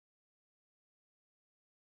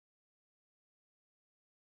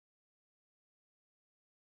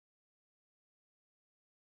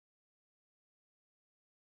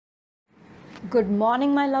Good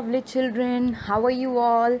morning, my lovely children. How are you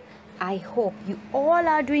all? I hope you all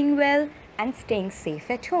are doing well and staying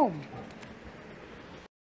safe at home.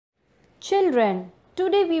 Children,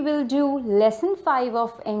 today we will do lesson 5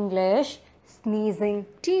 of English, Sneezing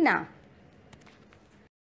Tina.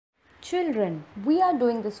 Children, we are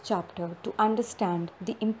doing this chapter to understand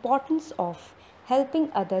the importance of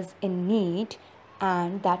helping others in need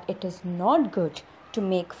and that it is not good to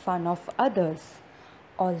make fun of others.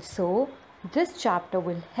 Also, this chapter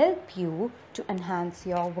will help you to enhance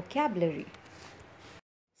your vocabulary.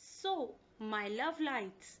 So, my love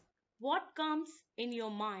lights, what comes in your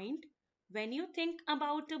mind when you think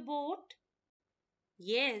about a boat?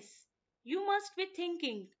 Yes, you must be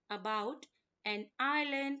thinking about an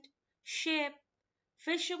island, ship,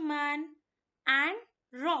 fisherman, and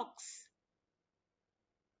rocks.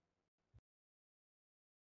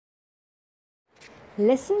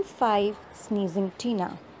 Lesson 5, Sneezing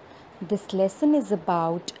Tina. This lesson is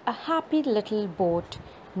about a happy little boat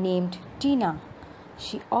named Tina.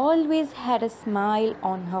 She always had a smile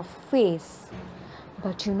on her face.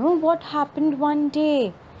 But you know what happened one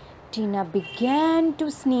day? Tina began to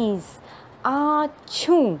sneeze.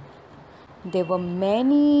 Achoo! There were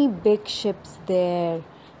many big ships there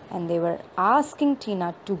and they were asking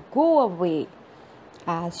Tina to go away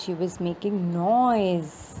as she was making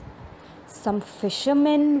noise. Some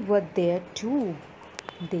fishermen were there too.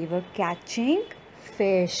 They were catching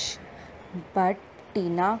fish. But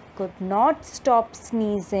Tina could not stop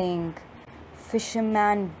sneezing.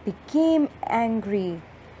 Fishermen became angry.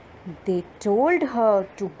 They told her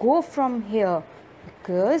to go from here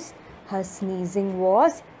because her sneezing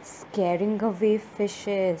was scaring away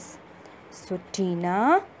fishes. So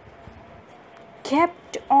Tina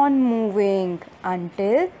kept on moving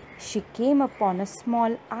until she came upon a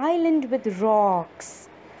small island with rocks.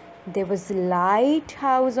 There was a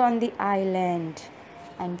lighthouse on the island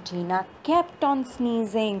and Tina kept on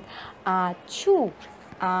sneezing. Achoo!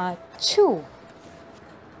 Achoo!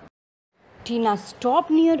 Tina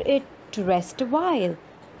stopped near it to rest a while.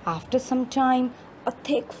 After some time, a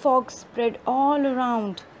thick fog spread all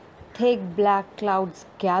around. Thick black clouds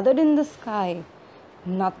gathered in the sky.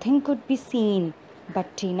 Nothing could be seen,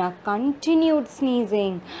 but Tina continued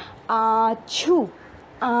sneezing. Achoo!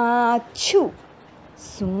 Achoo!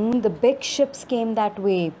 Soon the big ships came that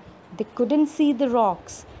way. They couldn't see the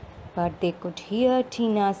rocks, but they could hear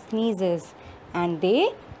Tina's sneezes and they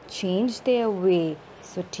changed their way.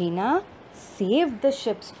 So Tina saved the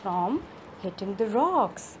ships from hitting the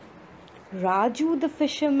rocks. Raju the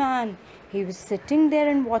fisherman, he was sitting there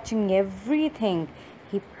and watching everything.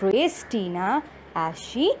 He praised Tina as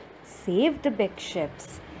she saved the big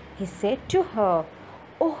ships. He said to her,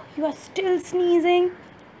 "Oh, you are still sneezing?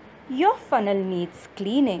 Your funnel needs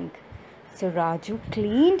cleaning." So Raju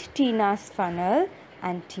cleaned Tina's funnel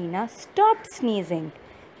and Tina stopped sneezing.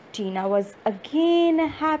 Tina was again a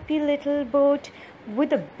happy little boat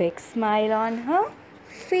with a big smile on her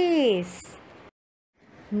face.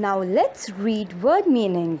 Now let's read word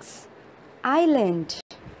meanings. Island.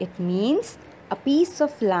 It means a piece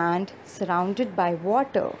of land surrounded by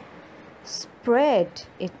water. Spread.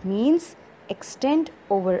 It means extend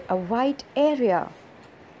over a wide area.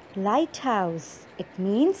 Lighthouse. It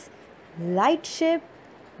means light ship,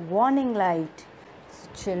 warning light. So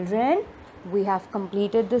children, we have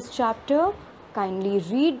completed this chapter. Kindly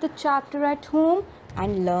read the chapter at home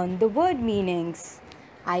and learn the word meanings.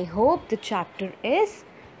 I hope the chapter is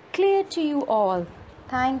clear to you all.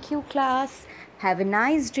 Thank you, class. Have a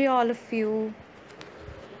nice day, all of you.